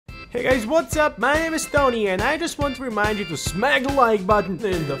Hey guys, what's up? My name is Tony and I just want to remind you to smack the like button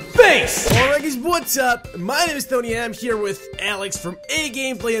in the face! Alright guys, what's up? My name is Tony and I'm here with Alex from A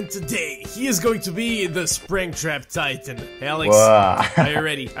Gameplay, and today he is going to be the Springtrap Titan. Alex, are you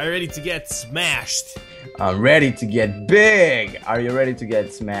ready? Are you ready to get smashed? I'm ready to get big! Are you ready to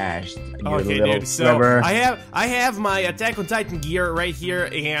get smashed? Okay dude, so I have my Attack on Titan gear right here,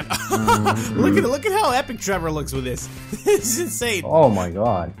 and look at how epic Trevor looks with this. This is insane. Oh my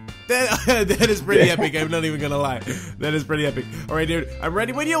god. That is pretty epic, I'm not even gonna lie. That is pretty epic. Alright dude, I'm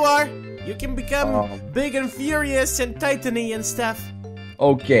ready when you are. You can become big and furious and titany and stuff.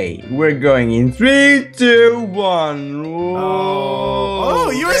 Okay, we're going in 3, 2, 1.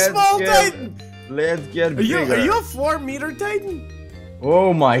 Oh, you're a small Titan! Let's get bigger. Are you a 4-meter Titan?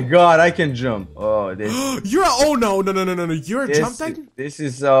 Oh my god, I can jump. Oh, this. You're a, oh no. You're a jump Titan? This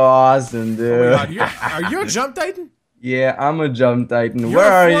is so awesome, dude. Oh my god, are you a jump Titan? Yeah, I'm a jump Titan.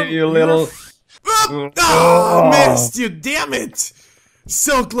 Where are you little? Oh, missed you, damn it!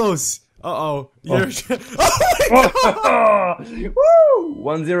 So close. Uh-oh. You're oh my god! Woo!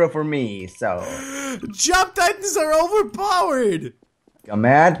 1-0 for me, so. Jump Titans are overpowered! Come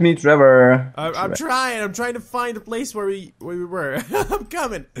at me, Trevor. I'm trying to find the place where we were. I'm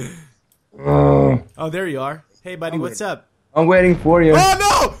coming. Oh, there you are. Hey buddy, what's up? I'm waiting for you. Oh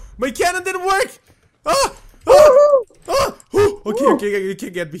no! My cannon didn't work! Okay, you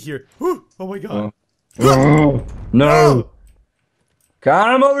can't get me here. Oh my god. No!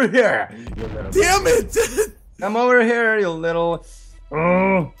 Come over here! You little Damn it! Come over here, you little.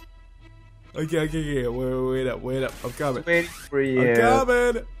 Okay. Wait up. I'm coming. Waiting for you. I'm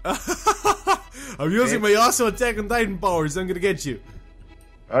coming. I'm using my awesome Attack on Titan powers. I'm gonna get you.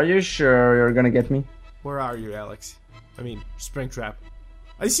 Are you sure you're gonna get me? Where are you, Alex? I mean, Springtrap.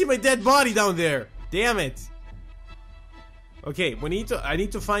 I see my dead body down there. Damn it. Okay, I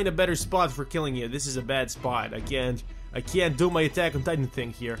need to find a better spot for killing you. This is a bad spot. I can't do my Attack on Titan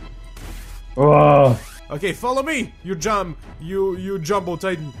thing here. Okay, follow me. You Jumbo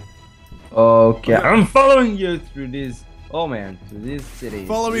Titan. Okay, I'm following you through this. Oh man, through this city.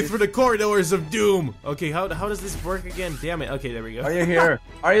 Follow me through the corridors of doom. Okay, how does this work again? Damn it. Okay, there we go. Are you here?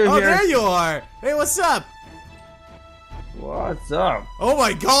 Are you here? Oh, there you are. Hey, what's up? What's up? Oh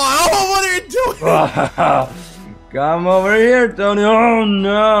my god! Oh, what are you doing? Come over here, Tony. Oh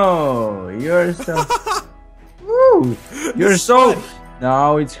no, you're so. Woo! You're so.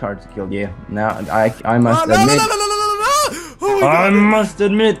 No, it's hard to kill you. Now I must admit. No! Oh my god! I must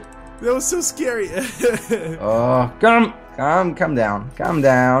admit. That was so scary. Oh, calm down.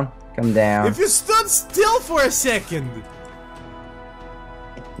 If you stood still for a second.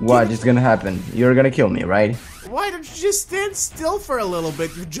 What is gonna happen? You're gonna kill me, right? Why don't you just stand still for a little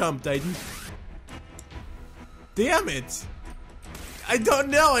bit, you Jump Titan? Damn it. I don't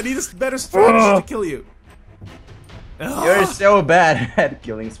know, I need a better strategy to kill you. You're so bad at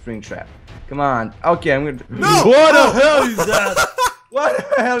killing Springtrap. Come on. Okay, I'm gonna. No! What the hell is that? What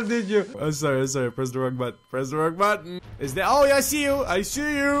the hell did you? I'm sorry. Press the wrong button. Is that? Oh, yeah, I see you.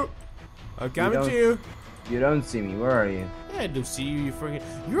 I'm coming to you. You don't see me. Where are you? Yeah, I do see you. You freaking.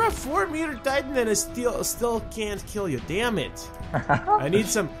 You're a 4-meter Titan and I still can't kill you. Damn it. I need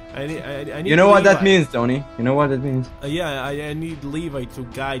some. I need. You know what that means, Tony? You know what that means? Yeah, I need Levi to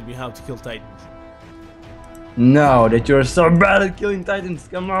guide me how to kill Titans. No, that you're so bad at killing Titans.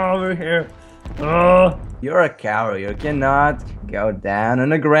 Come over here. Oh, you're a coward. You cannot go down on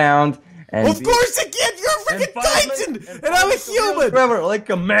the ground. And of course I can't. You're a freaking Titan, and I'm a human. Trevor, like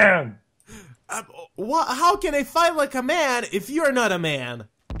a man. How can I fight like a man if you're not a man?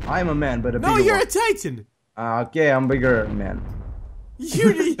 I'm a man, but a bigger No, you're one. a Titan. Okay, I'm bigger man.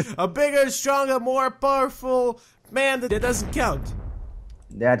 You're a bigger, stronger, more powerful man. That doesn't count.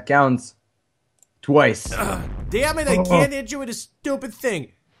 That counts twice. Damn it! I can't hit you with a stupid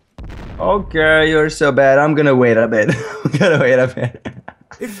thing. Okay, you're so bad. I'm gonna wait a bit.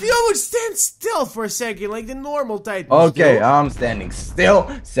 If you would stand still for a second, like the normal Titans. Okay, I'm standing still.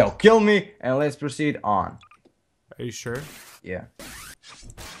 So kill me and let's proceed on. Are you sure? Yeah.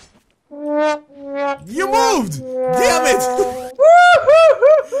 You moved! Damn it!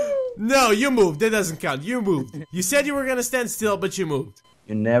 No, you moved. That doesn't count. You moved. You said you were gonna stand still, but you moved.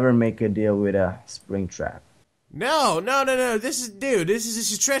 You never make a deal with a Springtrap. No. This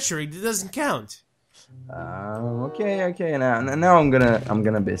is treachery. That doesn't count. Okay. Now I'm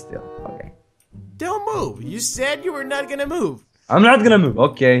gonna be still. Okay. Don't move. You said you were not gonna move. I'm not gonna move.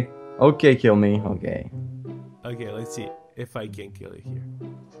 Okay, kill me. Okay. Okay, let's see if I can kill you here.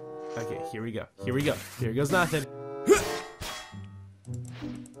 Okay, here we go. Here goes nothing.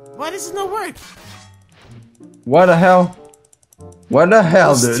 Why does it not work? What the hell? What the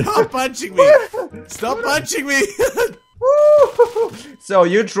hell, dude? Stop punching me! Stop punching me! So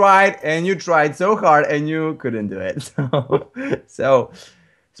you tried and you tried so hard and you couldn't do it. So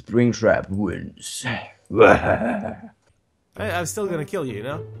Springtrap wins. I'm still gonna kill you, you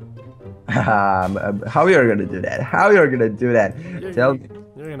know? How you're gonna do that? How you're gonna do that?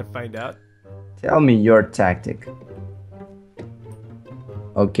 You're gonna find out. Tell me your tactic.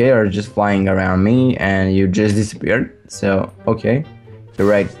 Okay, you're just flying around me and you just disappeared. So okay, you're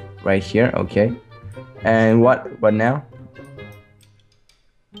right here. Okay, and what now?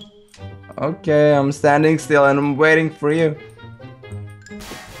 Okay, I'm standing still and I'm waiting for you.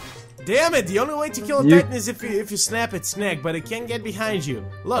 Damn it! The only way to kill a Titan is if you snap its neck, but it can't get behind you.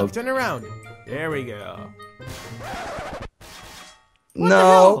 Look, turn around. There we go.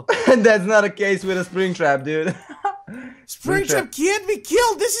 No, that's not a case with a Springtrap, dude. Springtrap can't be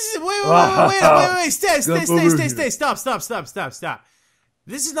killed. This is wait. Stay. Stop.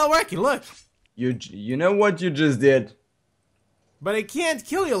 This is not working. Look. You know what you just did? But I can't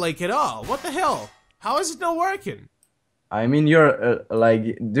kill you like at all. What the hell? How is it not working? I mean, you're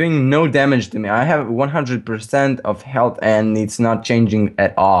like doing no damage to me. I have 100% of health and it's not changing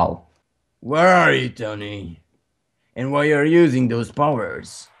at all. Where are you, Tony? And why are you using those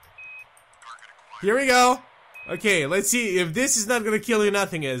powers? Here we go. Okay, let's see if this is not gonna kill you.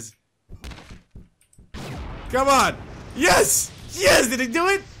 Nothing is. Come on. Yes. Did I do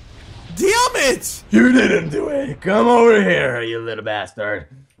it? Damn it! You didn't do it. Come over here, you little bastard.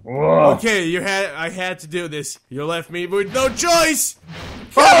 Whoa. Okay, I had to do this. You left me with no choice.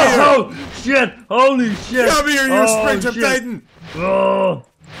 Oh shit! Holy shit! Come here, you Springtrap Titan. Oh,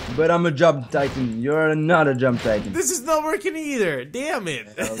 but I'm a jump titan. You're not a jump titan. This is not working either. Damn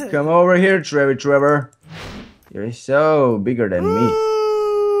it! Come over here, Trevor. You're so bigger than me.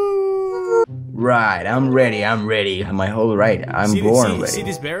 Right, I'm ready. My whole right. I'm born ready. See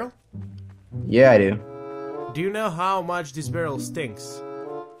this barrel? Yeah, I do. Do you know how much this barrel stinks?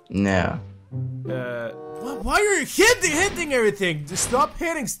 No. Why are you hitting everything? Just stop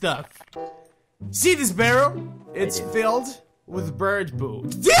hitting stuff. See this barrel? It's filled with bird poo.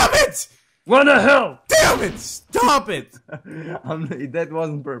 Damn it! What the hell? Damn it! Stop it! That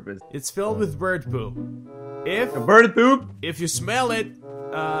wasn't purpose. It's filled with bird poo. Bird poop? If you smell it,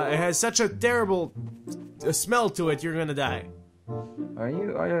 it has such a terrible smell to it, you're gonna die. Are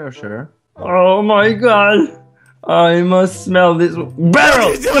you sure? Oh my god! I must smell this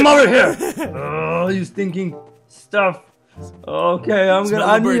barrel! Come over here! Oh, you stinking stuff! Okay, I'm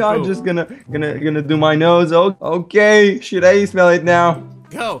just gonna do my nose. Okay, should I smell it now?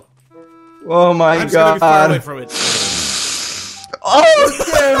 Go! Oh my god! I'm just gonna be far away from it. Oh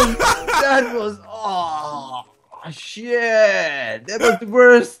damn! That was shit! That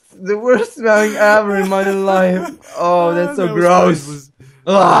was the worst smelling ever in my life. Oh, that's so gross.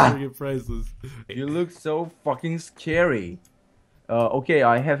 Priceless. You look so fucking scary. Okay,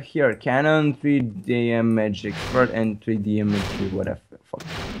 I have here Canon 3DM Magic Expert and 3DM Magic whatever. Fuck.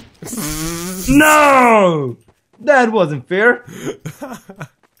 No! That wasn't fair.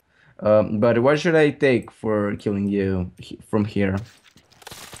 But what should I take for killing you from here?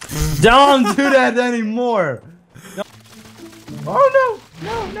 Don't do that anymore! No. Oh no!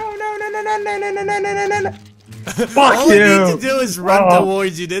 Fuck All you! I need to do is run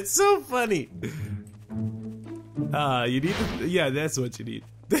towards you. That's so funny. You need to. Yeah, that's what you need.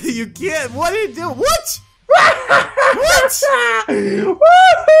 You can't. What do you do? What? What?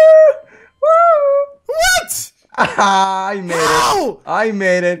 What? I made it. I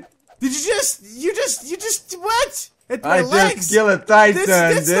made it. Did you just what? At my I legs? just killed a titan,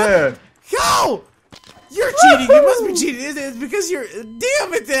 dude. How? You're cheating. You must be cheating. It's because you're.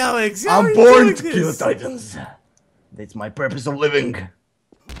 Damn it, Alex. I'm born to kill titans. That's my purpose of living.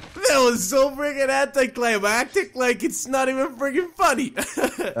 That was so freaking anticlimactic. Like it's not even freaking funny.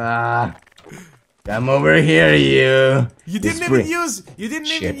 Come over here, you. You didn't even use. You didn't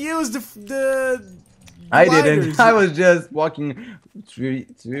even use the. I didn't. I was just walking through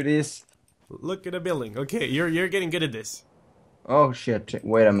this. Look at the building. Okay, you're getting good at this. Oh shit!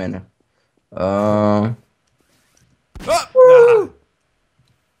 Wait a minute.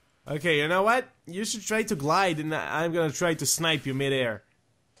 Okay, you know what? You should try to glide, and I'm gonna try to snipe you midair.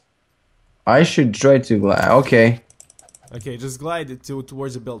 I should try to glide. Okay. Okay, just glide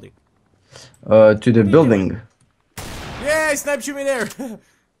towards the building. To the building. Yeah, I sniped you midair.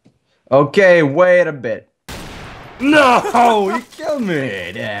 Okay, wait a bit. No, you killed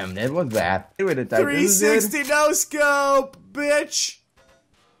me. Damn, that was bad. 360 no scope, bitch.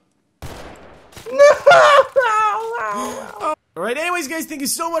 No. Alright, anyways guys, thank you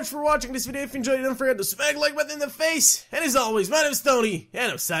so much for watching this video. If you enjoyed it, don't forget to smack the like button in the face. And as always, my name is Tony,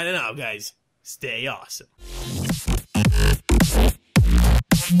 and I'm signing out, guys. Stay awesome.